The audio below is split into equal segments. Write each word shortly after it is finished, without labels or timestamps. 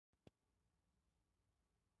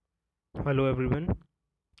Hello everyone,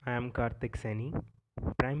 I am Kartik Saini,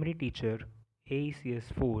 primary teacher AECS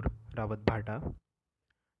 4 Rawat Bhata.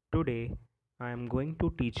 Today I am going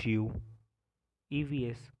to teach you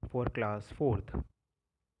EVS for class 4th.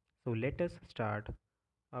 So let us start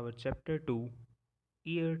our chapter 2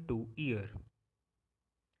 Ear to Ear.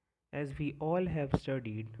 As we all have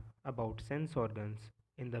studied about sense organs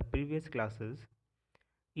in the previous classes,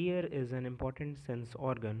 ear is an important sense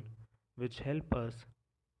organ which help us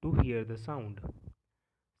to hear the sound.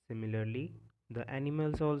 Similarly, the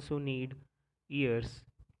animals also need ears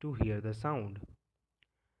to hear the sound.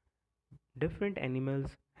 Different animals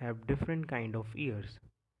have different kind of ears.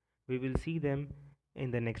 We will see them in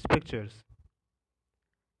the next pictures.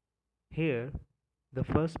 Here, the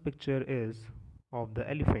first picture is of the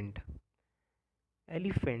elephant.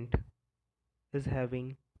 Elephant is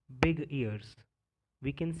having big ears.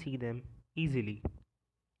 We can see them easily.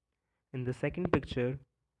 In the second picture,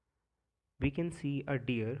 we can see a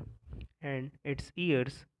deer and its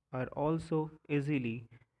ears are also easily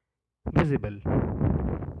visible.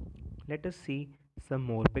 Let us see some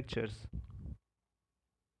more pictures.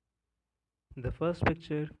 The first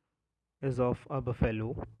picture is of a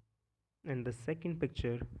buffalo and the second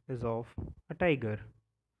picture is of a tiger.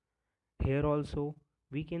 Here also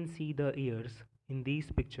we can see the ears in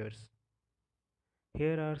these pictures.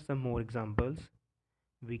 Here are some more examples.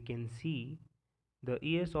 We can see the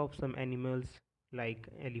ears of some animals like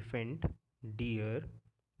elephant, deer,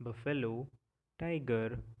 buffalo,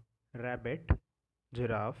 tiger, rabbit,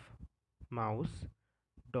 giraffe, mouse,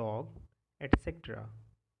 dog, etc.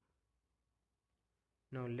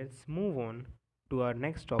 Now let's move on to our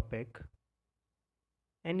next topic,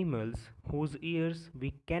 animals whose ears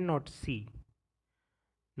we cannot see.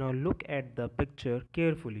 Now look at the picture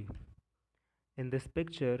carefully. In this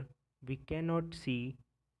picture, we cannot see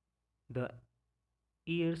the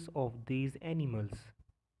ears of these animals.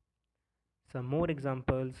 Some more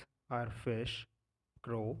examples are fish,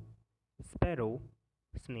 crow, sparrow,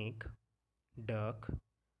 snake, duck,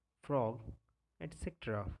 frog,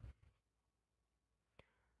 etc.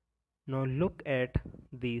 Now look at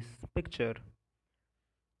this picture.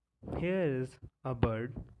 Here is a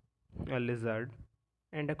bird, a lizard,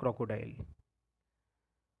 and a crocodile.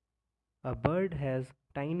 A bird has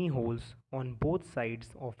tiny holes on both sides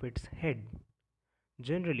of its head.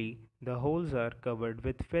 Generally, the holes are covered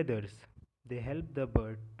with feathers. They help the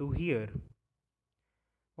bird to hear.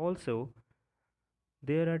 Also,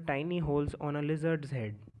 there are tiny holes on a lizard's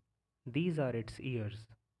head. These are its ears.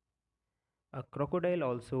 A crocodile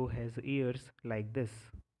also has ears like this,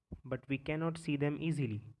 but we cannot see them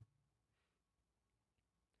easily.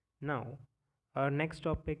 Now, our next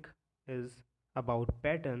topic is about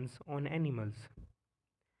patterns on animals.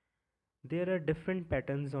 There are different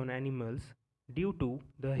patterns on animals due to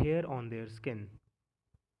the hair on their skin.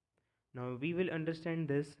 Now, we will understand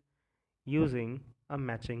this using a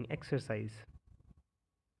matching exercise.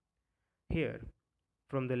 Here,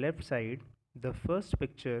 from the left side, the first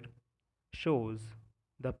picture shows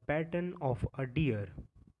the pattern of a deer.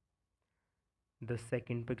 The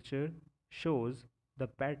second picture shows the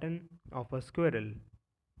pattern of a squirrel.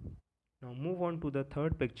 Now move on to the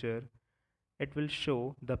third picture. It will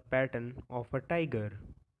show the pattern of a tiger.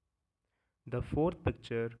 The fourth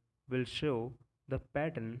picture will show the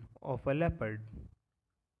pattern of a leopard.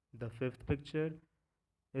 The fifth picture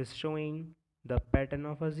is showing the pattern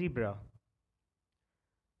of a zebra.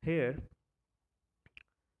 Here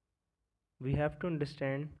we have to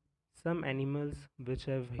understand some animals which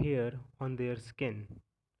have hair on their skin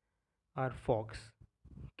are fox,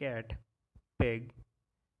 cat, pig,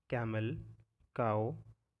 camel, cow,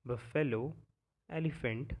 buffalo,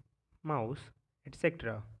 elephant, mouse,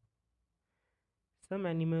 etc. Some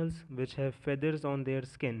animals which have feathers on their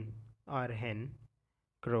skin are hen,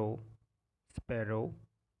 crow, sparrow,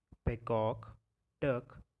 peacock,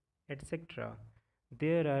 duck, etc.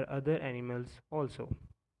 There are other animals also.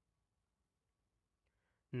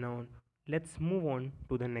 Now let's move on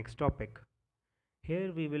to the next topic.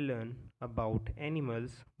 Here we will learn about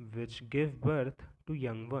animals which give birth to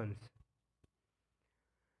young ones.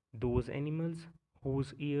 Those animals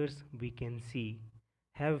whose ears we can see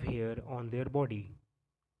have hair on their body.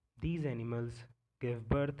 These animals give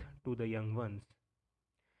birth to the young ones.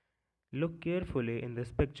 Look carefully in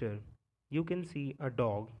this picture. You can see a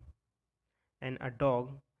dog, and a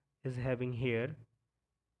dog is having hair,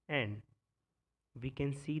 and we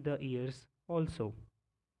can see the ears also.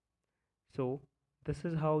 So, this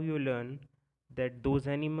is how you learn that those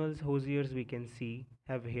animals whose ears we can see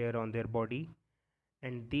have hair on their body,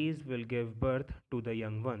 and these will give birth to the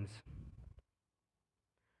young ones.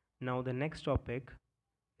 Now, the next topic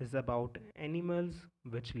is about animals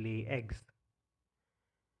which lay eggs.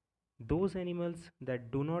 Those animals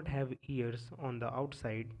that do not have ears on the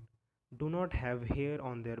outside do not have hair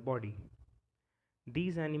on their body.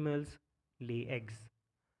 These animals lay eggs.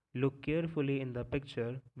 Look carefully in the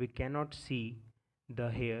picture, we cannot see the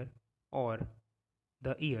hair or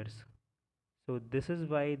the ears. So, this is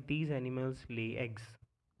why these animals lay eggs.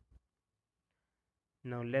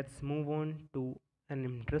 Now, let's move on to an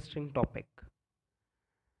interesting topic.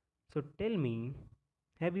 So, tell me,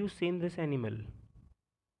 have you seen this animal?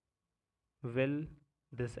 Well,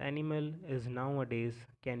 this animal is nowadays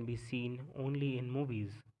can be seen only in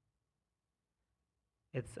movies.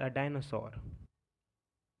 It's a dinosaur.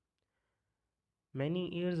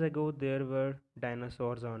 Many years ago, there were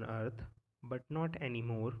dinosaurs on Earth, but not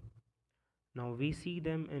anymore. Now we see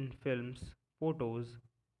them in films, photos,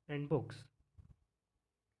 and books.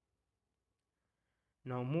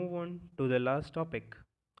 Now move on to the last topic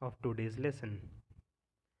of today's lesson.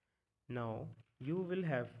 Now you will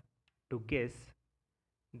have to guess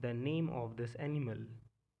the name of this animal.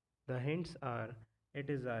 The hints are it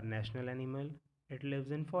is our national animal, it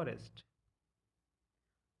lives in forest.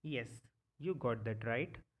 Yes, you got that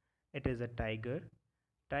right. It is a tiger.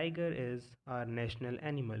 Tiger is our national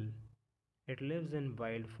animal. It lives in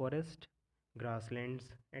wild forest, grasslands,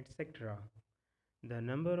 etc. The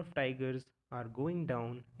number of tigers are going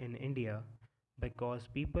down in India because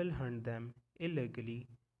people hunt them illegally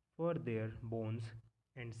for their bones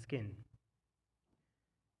and skin.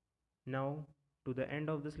 Now, to the end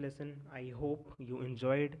of this lesson, I hope you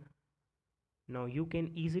enjoyed. Now you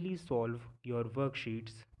can easily solve your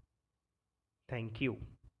worksheets. Thank you.